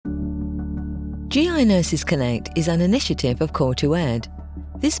GI Nurses Connect is an initiative of Core2Ed.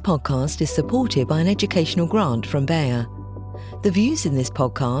 This podcast is supported by an educational grant from Bayer. The views in this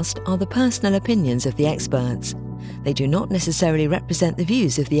podcast are the personal opinions of the experts. They do not necessarily represent the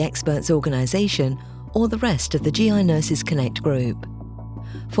views of the experts' organisation or the rest of the GI Nurses Connect group.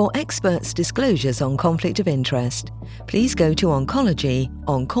 For experts' disclosures on conflict of interest, please go to Oncology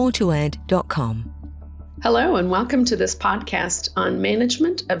on core2ed.com. Hello and welcome to this podcast on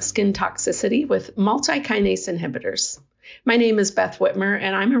management of skin toxicity with multi-kinase inhibitors. My name is Beth Whitmer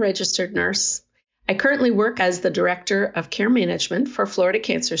and I'm a registered nurse. I currently work as the Director of Care Management for Florida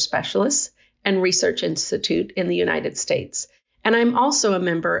Cancer Specialists and Research Institute in the United States, and I'm also a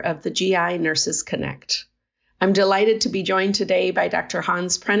member of the GI Nurses Connect. I'm delighted to be joined today by Dr.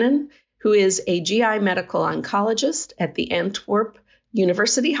 Hans Prenen, who is a GI medical oncologist at the Antwerp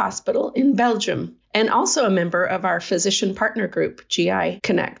University Hospital in Belgium, and also a member of our physician partner group, GI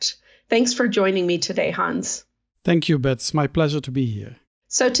Connect. Thanks for joining me today, Hans. Thank you, Beth. It's my pleasure to be here.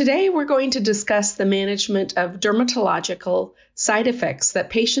 So today we're going to discuss the management of dermatological side effects that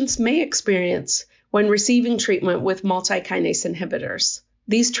patients may experience when receiving treatment with multi-kinase inhibitors.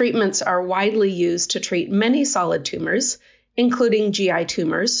 These treatments are widely used to treat many solid tumors, including GI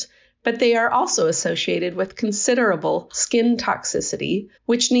tumors, but they are also associated with considerable skin toxicity,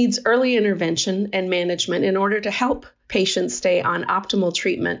 which needs early intervention and management in order to help patients stay on optimal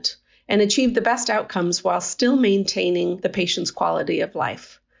treatment and achieve the best outcomes while still maintaining the patient's quality of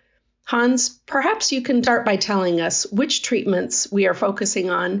life. Hans, perhaps you can start by telling us which treatments we are focusing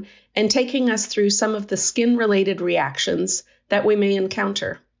on and taking us through some of the skin-related reactions that we may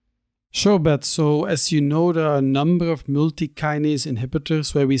encounter. Sure, Beth. So as you know, there are a number of multi-kinase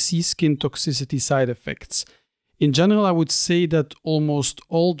inhibitors where we see skin toxicity side effects. In general, I would say that almost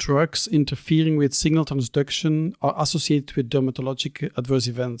all drugs interfering with signal transduction are associated with dermatologic adverse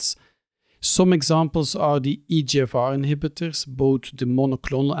events. Some examples are the EGFR inhibitors, both the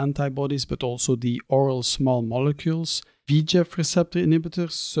monoclonal antibodies but also the oral small molecules, VEGF receptor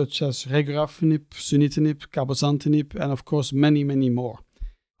inhibitors such as regorafenib, sunitinib, cabozantinib, and of course many more.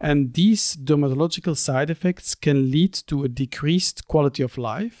 And these dermatological side effects can lead to a decreased quality of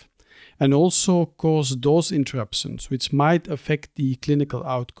life and also cause dose interruptions, which might affect the clinical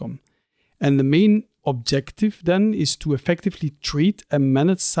outcome. And the main objective then is to effectively treat and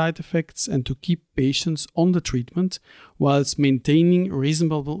manage side effects and to keep patients on the treatment whilst maintaining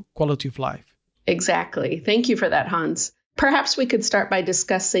reasonable quality of life. Exactly. Thank you for that, Hans. Perhaps we could start by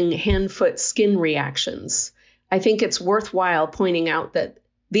discussing hand-foot skin reactions. I think it's worthwhile pointing out that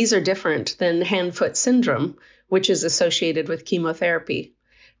these are different than hand-foot syndrome, which is associated with chemotherapy.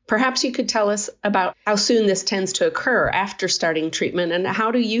 Perhaps you could tell us about how soon this tends to occur after starting treatment and how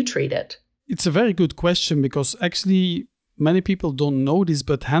do you treat it? It's a very good question because actually many people don't know this,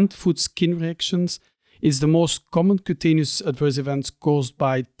 but hand-foot skin reactions is the most common cutaneous adverse events caused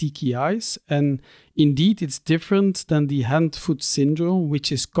by TKIs. And indeed, it's different than the hand-foot syndrome,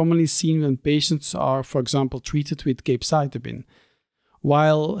 which is commonly seen when patients are, for example, treated with capecitabine.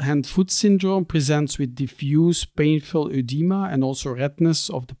 While hand-foot syndrome presents with diffuse painful edema and also redness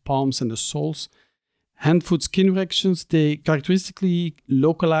of the palms and the soles, hand-foot skin reactions, they characteristically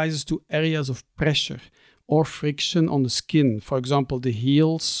localize to areas of pressure or friction on the skin, for example, the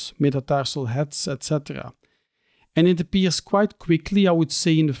heels, metatarsal heads, etc. And it appears quite quickly, I would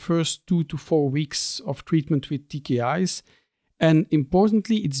say, in the first 2 to 4 weeks of treatment with TKIs. And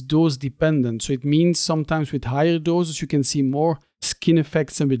importantly, it's dose dependent. So it means sometimes with higher doses, you can see more skin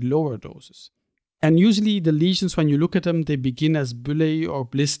effects than with lower doses. And usually the lesions, when you look at them, they begin as bullae or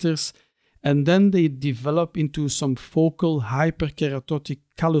blisters, and then they develop into some focal hyperkeratotic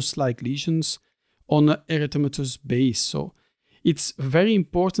callus-like lesions on an erythematous base. So it's very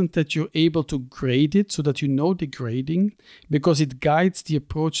important that you're able to grade it so that you know the grading, because it guides the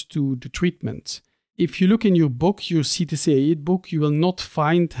approach to the treatment. If you look in your book, your CTCA8 book, you will not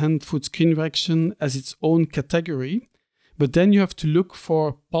find hand-foot skin reaction as its own category, but then you have to look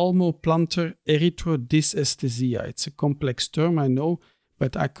for palmoplantar erythrodysesthesia. It's a complex term, I know,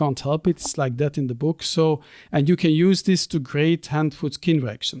 but I can't help it. It's like that in the book. And you can use this to grade hand-foot skin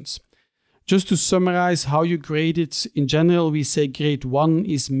reactions. Just to summarize how you grade it, in general, we say grade 1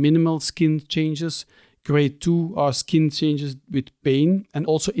 is minimal skin changes. Grade 2 are skin changes with pain and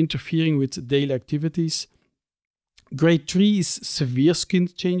also interfering with daily activities. Grade 3 is severe skin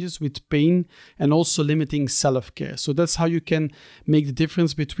changes with pain and also limiting self-care. So that's how you can make the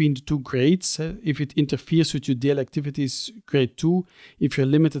difference between the two grades. If it interferes with your daily activities, grade 2. If you're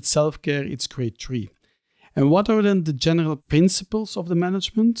limited self-care, it's grade 3. And what are then the general principles of the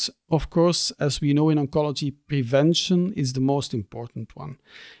management? Of course, as we know in oncology, prevention is the most important one.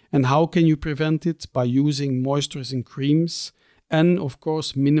 And how can you prevent it? By using moisturizing creams and, of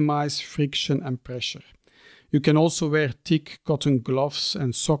course, minimize friction and pressure. You can also wear thick cotton gloves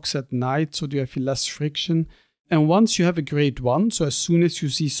and socks at night so you have less friction. And once you have a grade 1, so as soon as you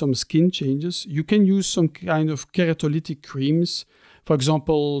see some skin changes, you can use some kind of keratolytic creams, for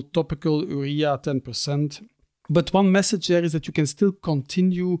example, topical urea 10%. But one message there is that you can still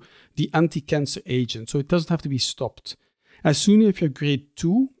continue the anti-cancer agent, so it doesn't have to be stopped. As soon as you have grade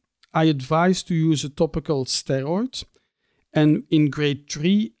 2, I advise to use a topical steroid. And in grade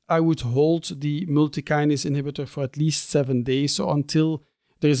 3, I would hold the multikinase inhibitor for at least 7 days, so until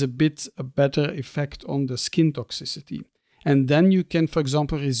there is a better effect on the skin toxicity. And then you can, for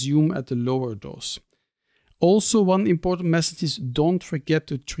example, resume at the lower dose. Also, one important message is don't forget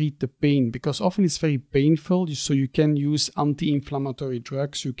to treat the pain, because often it's very painful, so you can use anti-inflammatory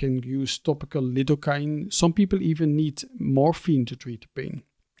drugs, you can use topical lidocaine. Some people even need morphine to treat the pain.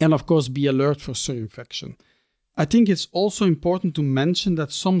 And of course, be alert for infection. I think it's also important to mention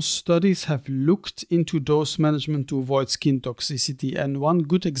that some studies have looked into dose management to avoid skin toxicity, and one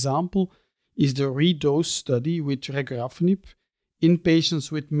good example is the REDOSE study with regorafenib in patients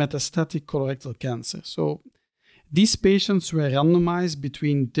with metastatic colorectal cancer. So these patients were randomized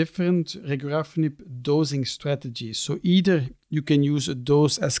between different regorafenib dosing strategies. So either you can use a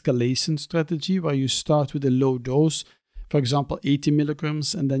dose escalation strategy where you start with a low dose, for example 80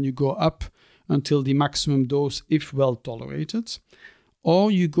 milligrams, and then you go up until the maximum dose if well tolerated,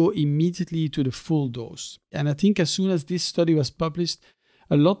 or you go immediately to the full dose. And I think as soon as this study was published,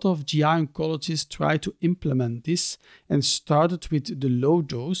 a lot of GI oncologists tried to implement this and started with the low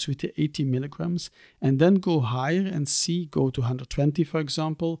dose, with the 80 milligrams, and then go higher and go to 120, for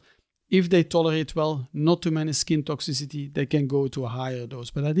example. If they tolerate well, not too many skin toxicity, they can go to a higher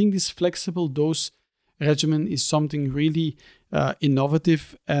dose. But I think this flexible dose regimen is something really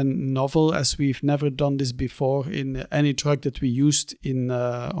innovative and novel, as we've never done this before in any drug that we used in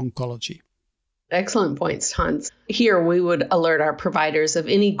oncology. Excellent points, Hans. Here, we would alert our providers of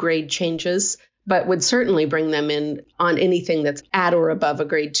any grade changes, but would certainly bring them in on anything that's at or above a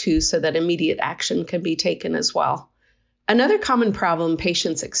grade 2 so that immediate action can be taken as well. Another common problem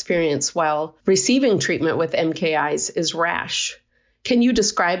patients experience while receiving treatment with MKIs is rash. Can you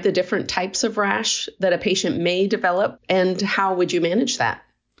describe the different types of rash that a patient may develop, and how would you manage that?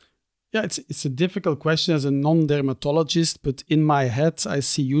 Yeah, it's a difficult question as a non-dermatologist, but in my head, I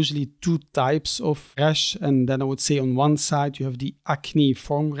see usually 2 types of rash. And then I would say on one side, you have the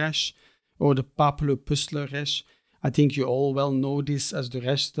acneiform rash or the papulopustular rash. I think you all well know this as the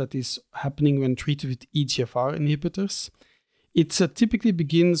rash that is happening when treated with EGFR inhibitors. It typically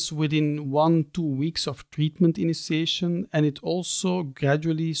begins within 1-2 weeks of treatment initiation, and it also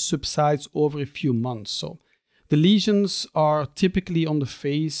gradually subsides over a few months. So the lesions are typically on the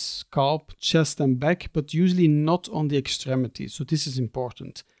face, scalp, chest and back, but usually not on the extremities. So this is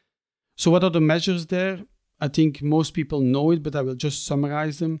important. So what are the measures there? I think most people know it, but I will just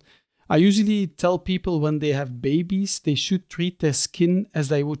summarize them. I usually tell people when they have babies, they should treat their skin as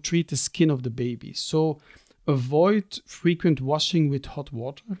they would treat the skin of the baby. So avoid frequent washing with hot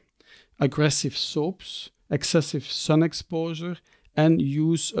water, aggressive soaps, excessive sun exposure, and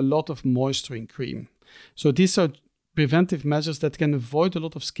use a lot of moisturizing cream. So these are preventive measures that can avoid a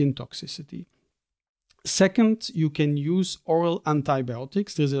lot of skin toxicity. Second, you can use oral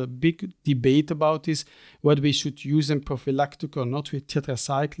antibiotics. There's a big debate about this, whether we should use them prophylactic or not with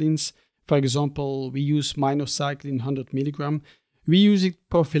tetracyclines. For example, we use minocycline 100 milligram. We use it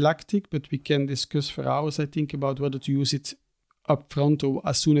prophylactic, but we can discuss for hours, I think, about whether to use it up front or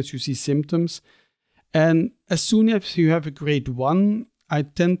as soon as you see symptoms. And as soon as you have a grade 1, I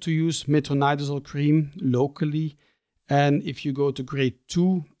tend to use metronidazole cream locally. And if you go to grade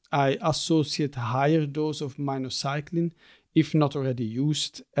 2, I associate a higher dose of minocycline, if not already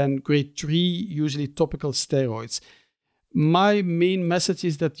used. And grade 3, usually topical steroids. My main message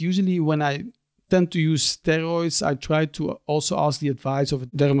is that usually when I tend to use steroids, I try to also ask the advice of a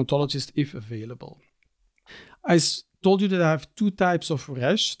dermatologist if available. I told you that I have 2 types of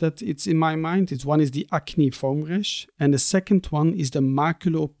rash that it's in my mind. One is the acneiform rash, and the second one is the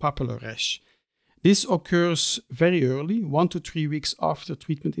maculopapular rash. This occurs very early, 1 to 3 weeks after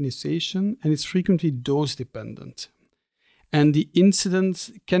treatment initiation, and it's frequently dose dependent. And the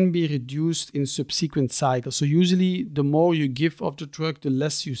incidence can be reduced in subsequent cycles. So usually the more you give of the drug, the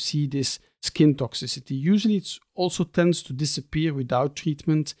less you see this skin toxicity. Usually it also tends to disappear without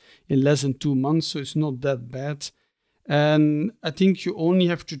treatment in less than 2 months, so it's not that bad. And I think you only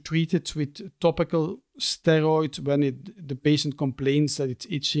have to treat it with topical steroid when the patient complains that it's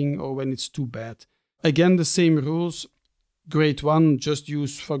itching or when it's too bad. Again, the same rules. Grade 1, just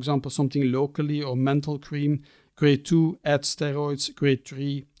use, for example, something locally or menthol cream. Grade 2, add steroids. Grade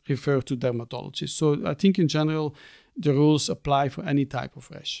 3, refer to dermatologist. So I think in general, the rules apply for any type of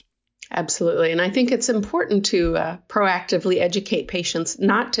rash. Absolutely. And I think it's important to proactively educate patients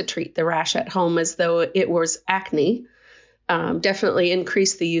not to treat the rash at home as though it was acne. Definitely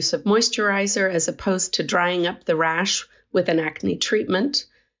increase the use of moisturizer as opposed to drying up the rash with an acne treatment.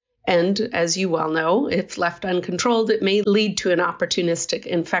 And as you well know, if left uncontrolled, it may lead to an opportunistic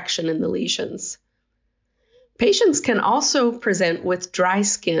infection in the lesions. Patients can also present with dry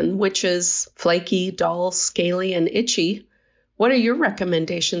skin, which is flaky, dull, scaly, and itchy. What are your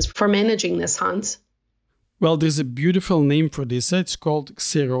recommendations for managing this, Hans? Well, there's a beautiful name for this. It's called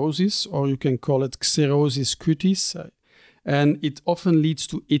xerosis, or you can call it xerosis cutis. And it often leads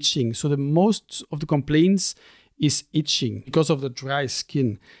to itching. So the most of the complaints is itching because of the dry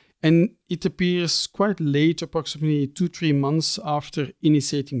skin. And it appears quite late, approximately 2-3 months after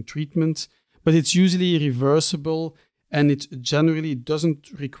initiating treatment. But it's usually reversible and it generally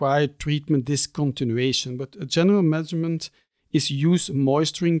doesn't require treatment discontinuation. But a general measurement is use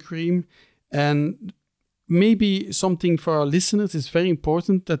moisturizing cream. And maybe something for our listeners is very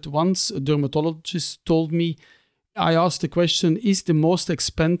important that once a dermatologist told me, I asked the question, is the most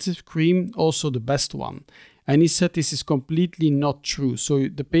expensive cream also the best one? And he said this is completely not true. So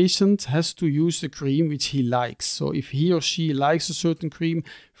the patient has to use the cream which he likes. So if he or she likes a certain cream,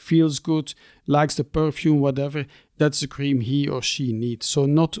 feels good, likes the perfume, whatever, that's the cream he or she needs. So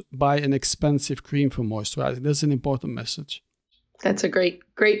not buy an expensive cream for moisturizing. That's an important message. That's a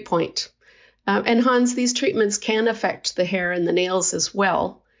great point. And Hans, these treatments can affect the hair and the nails as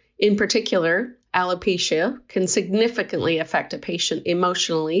well. In particular, alopecia can significantly affect a patient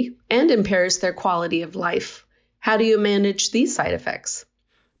emotionally and impairs their quality of life. How do you manage these side effects?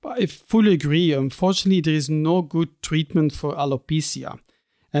 I fully agree. Unfortunately, there is no good treatment for alopecia.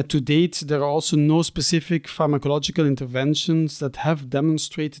 To date, there are also no specific pharmacological interventions that have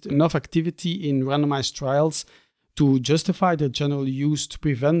demonstrated enough activity in randomized trials to justify their general use to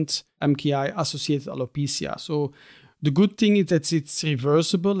prevent MKI-associated alopecia. So the good thing is that it's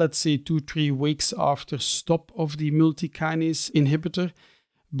reversible, let's say 2-3 weeks after stop of the multikinase inhibitor.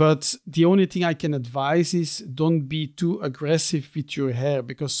 But the only thing I can advise is don't be too aggressive with your hair,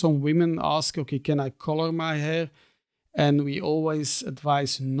 because some women ask, okay, can I color my hair? And we always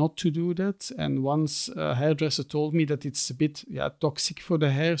advise not to do that. And once a hairdresser told me that it's a bit toxic for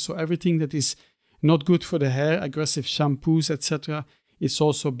the hair. So everything that is not good for the hair, aggressive shampoos, etc., it's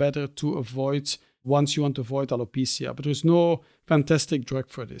also better to avoid once you want to avoid alopecia. But there's no fantastic drug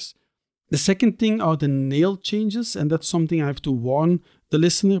for this. The second thing are the nail changes, and that's something I have to warn the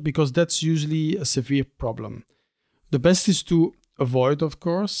listener because that's usually a severe problem. The best is to avoid, of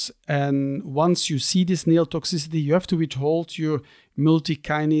course, and once you see this nail toxicity, you have to withhold your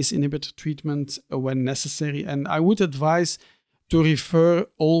multikinase inhibitor treatment when necessary. And I would advise to refer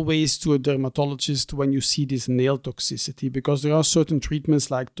always to a dermatologist when you see this nail toxicity, because there are certain treatments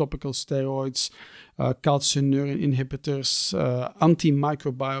like topical steroids, calcineurin inhibitors,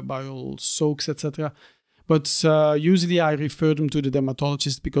 antimicrobial soaks, etc. But usually I refer them to the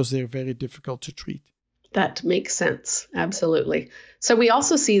dermatologist because they're very difficult to treat. That makes sense. Absolutely. So we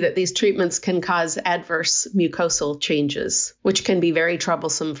also see that these treatments can cause adverse mucosal changes, which can be very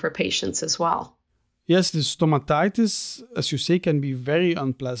troublesome for patients as well. Yes, the stomatitis, as you say, can be very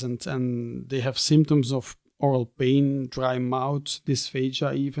unpleasant, and they have symptoms of oral pain, dry mouth,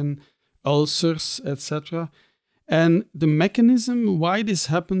 dysphagia even, ulcers, etc. And the mechanism why this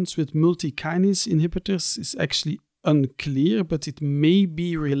happens with multikinase inhibitors is actually unclear, but it may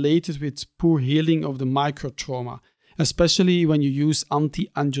be related with poor healing of the microtrauma, especially when you use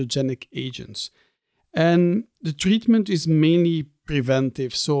anti-angiogenic agents. And the treatment is mainly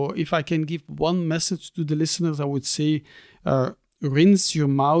preventive. So if I can give one message to the listeners, I would say rinse your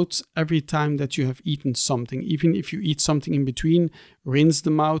mouth every time that you have eaten something. Even if you eat something in between, rinse the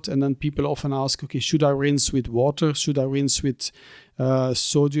mouth. And then people often ask, okay, should I rinse with water? Should I rinse with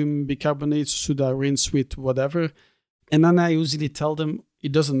sodium bicarbonate? Should I rinse with whatever? And then I usually tell them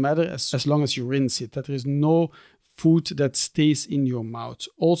it doesn't matter as long as you rinse it, that there is no food that stays in your mouth.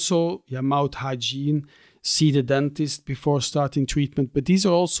 Also, mouth hygiene, see the dentist before starting treatment. But these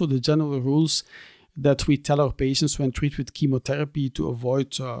are also the general rules that we tell our patients when treated with chemotherapy to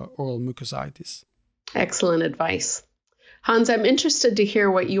avoid oral mucositis. Excellent advice. Hans, I'm interested to hear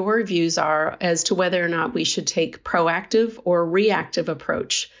what your views are as to whether or not we should take proactive or reactive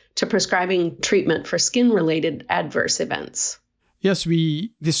approach to prescribing treatment for skin-related adverse events. Yes,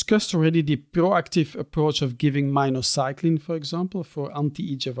 we discussed already the proactive approach of giving minocycline, for example, for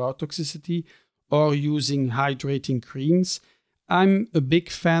anti-EGFR toxicity, or using hydrating creams. I'm a big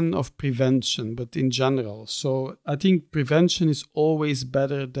fan of prevention, but in general. So I think prevention is always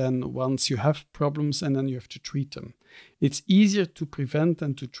better than once you have problems and then you have to treat them. It's easier to prevent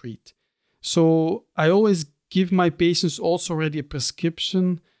than to treat. So I always give my patients also already a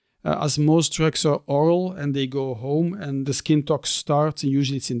prescription, as most drugs are oral and they go home and the skin tox starts, and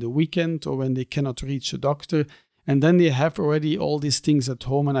usually it's in the weekend or when they cannot reach a doctor. And then they have already all these things at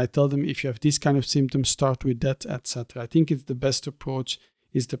home, and I tell them, if you have this kind of symptoms, start with that, etc. I think it's the best approach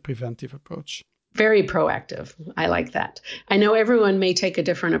is the preventive approach. Very proactive. I like that. I know everyone may take a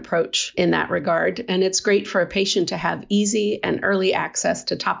different approach in that regard, and it's great for a patient to have easy and early access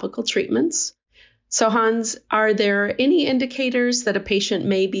to topical treatments. So Hans, are there any indicators that a patient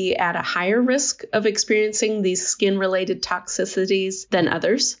may be at a higher risk of experiencing these skin-related toxicities than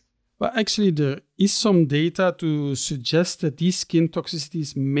others? Well, actually, there is some data to suggest that these skin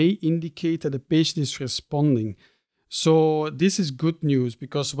toxicities may indicate that the patient is responding. So this is good news,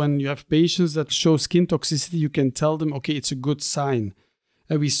 because when you have patients that show skin toxicity, you can tell them, okay, it's a good sign.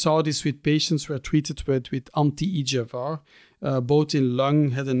 And we saw this with patients who were treated with anti-EGFR, both in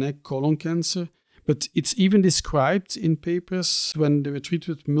lung, head and neck, colon cancer. But it's even described in papers when they were treated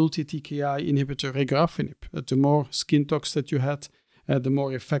with multi-TKI inhibitor regorafenib, that the more skin tox that you had, the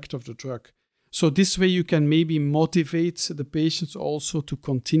more effect of the drug. So this way you can maybe motivate the patients also to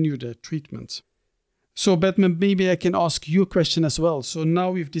continue their treatment. So Batman, maybe I can ask you a question as well. So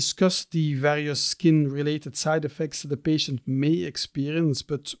now we've discussed the various skin-related side effects that the patient may experience,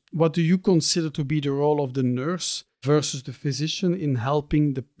 but what do you consider to be the role of the nurse versus the physician in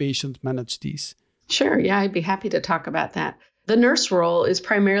helping the patient manage these? Sure, yeah, I'd be happy to talk about that. The nurse role is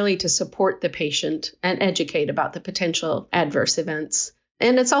primarily to support the patient and educate about the potential adverse events.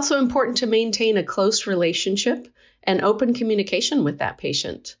 And it's also important to maintain a close relationship and open communication with that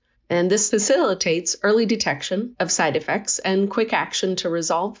patient. And this facilitates early detection of side effects and quick action to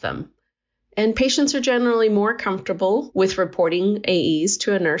resolve them. And patients are generally more comfortable with reporting AEs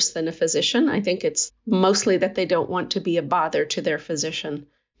to a nurse than a physician. I think it's mostly that they don't want to be a bother to their physician.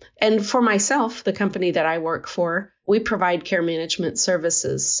 And for myself, the company that I work for, we provide care management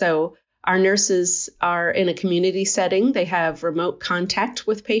services. So our nurses are in a community setting. They have remote contact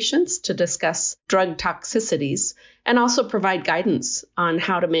with patients to discuss drug toxicities and also provide guidance on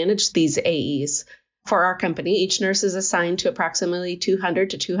how to manage these AEs. For our company, each nurse is assigned to approximately 200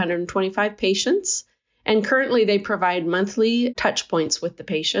 to 225 patients. And currently they provide monthly touch points with the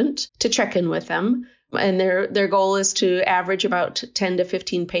patient to check in with them. And their goal is to average about 10 to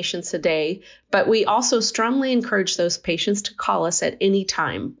 15 patients a day. But we also strongly encourage those patients to call us at any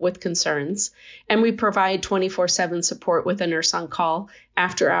time with concerns. And we provide 24/7 support with a nurse on call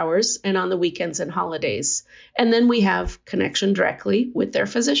after hours and on the weekends and holidays. And then we have connection directly with their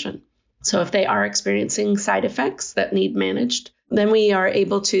physician. So if they are experiencing side effects that need managed, then we are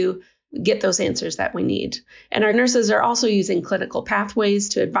able to get those answers that we need. And our nurses are also using clinical pathways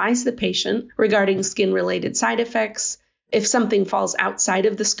to advise the patient regarding skin-related side effects. If something falls outside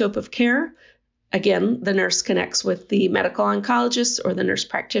of the scope of care, again, the nurse connects with the medical oncologist or the nurse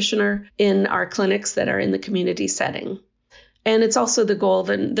practitioner in our clinics that are in the community setting. And it's also the goal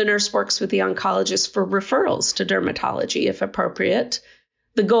that the nurse works with the oncologist for referrals to dermatology if appropriate.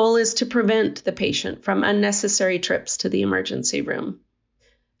 The goal is to prevent the patient from unnecessary trips to the emergency room.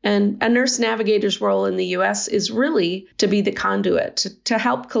 And a nurse navigator's role in the U.S. is really to be the conduit, to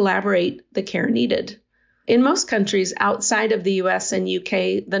help collaborate the care needed. In most countries outside of the U.S. and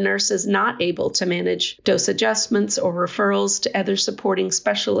U.K., the nurse is not able to manage dose adjustments or referrals to other supporting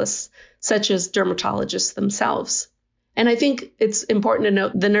specialists, such as dermatologists themselves. And I think it's important to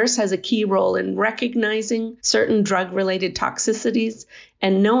note the nurse has a key role in recognizing certain drug-related toxicities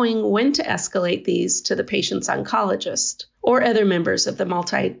and knowing when to escalate these to the patient's oncologist or other members of the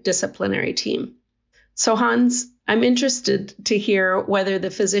multidisciplinary team. So Hans, I'm interested to hear whether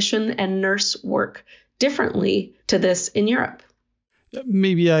the physician and nurse work differently to this in Europe.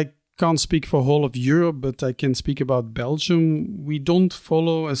 Maybe I can't speak for whole of Europe, but I can speak about Belgium. We don't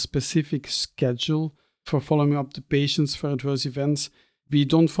follow a specific schedule for following up the patients for adverse events. We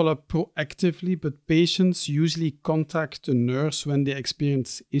don't follow up proactively, but patients usually contact the nurse when they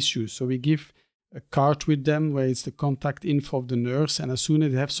experience issues. So we give a card with them where it's the contact info of the nurse, and as soon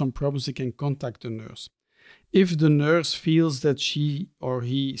as they have some problems, they can contact the nurse. If the nurse feels that she or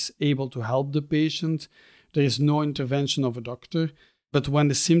he is able to help the patient, there is no intervention of a doctor. But when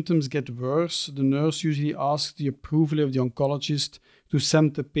the symptoms get worse, the nurse usually asks the approval of the oncologist to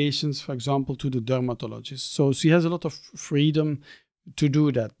send the patients, for example, to the dermatologist. So she has a lot of freedom to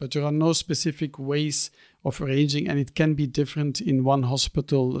do that, but there are no specific ways of arranging, and it can be different in one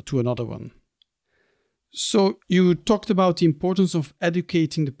hospital to another one. So you talked about the importance of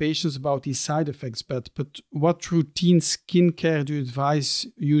educating the patients about these side effects, but what routine skincare do you advise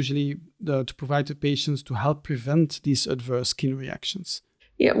usually to provide to patients to help prevent these adverse skin reactions?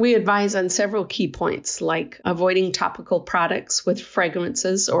 Yeah, we advise on several key points, like avoiding topical products with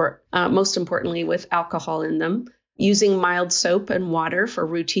fragrances or, most importantly, with alcohol in them, using mild soap and water for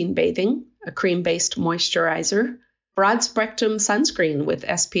routine bathing, a cream-based moisturizer, broad-spectrum sunscreen with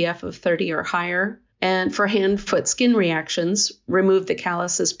SPF of 30 or higher, and for hand-foot skin reactions, remove the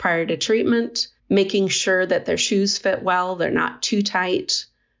calluses prior to treatment, making sure that their shoes fit well, they're not too tight,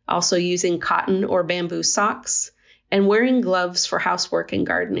 also using cotton or bamboo socks, and wearing gloves for housework and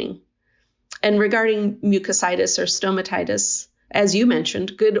gardening. And regarding mucositis or stomatitis, as you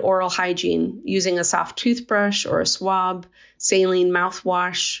mentioned, good oral hygiene, using a soft toothbrush or a swab, saline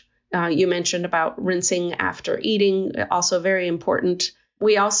mouthwash. You mentioned about rinsing after eating, also very important.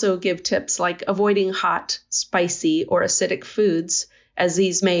 We also give tips like avoiding hot, spicy, or acidic foods, as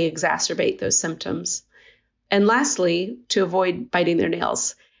these may exacerbate those symptoms. And lastly, to avoid biting their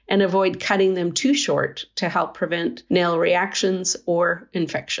nails and avoid cutting them too short to help prevent nail reactions or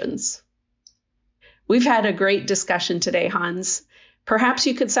infections. We've had a great discussion today, Hans. Perhaps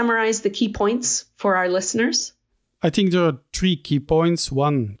you could summarize the key points for our listeners? I think there are 3 key points.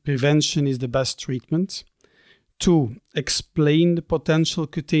 1, prevention is the best treatment. 2, explain the potential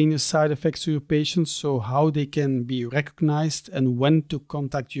cutaneous side effects to your patients, so how they can be recognized and when to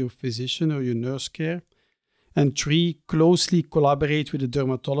contact your physician or your nurse care. And 3, closely collaborate with a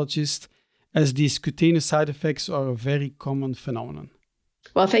dermatologist, as these cutaneous side effects are a very common phenomenon.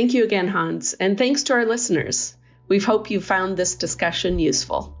 Well, thank you again, Hans, and thanks to our listeners. We hope you found this discussion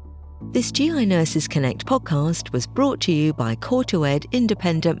useful. This GI Nurses Connect podcast was brought to you by Core2Ed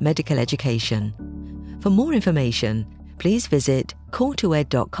Independent Medical Education. For more information, please visit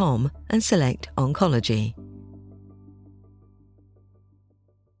core2ed.com and select Oncology.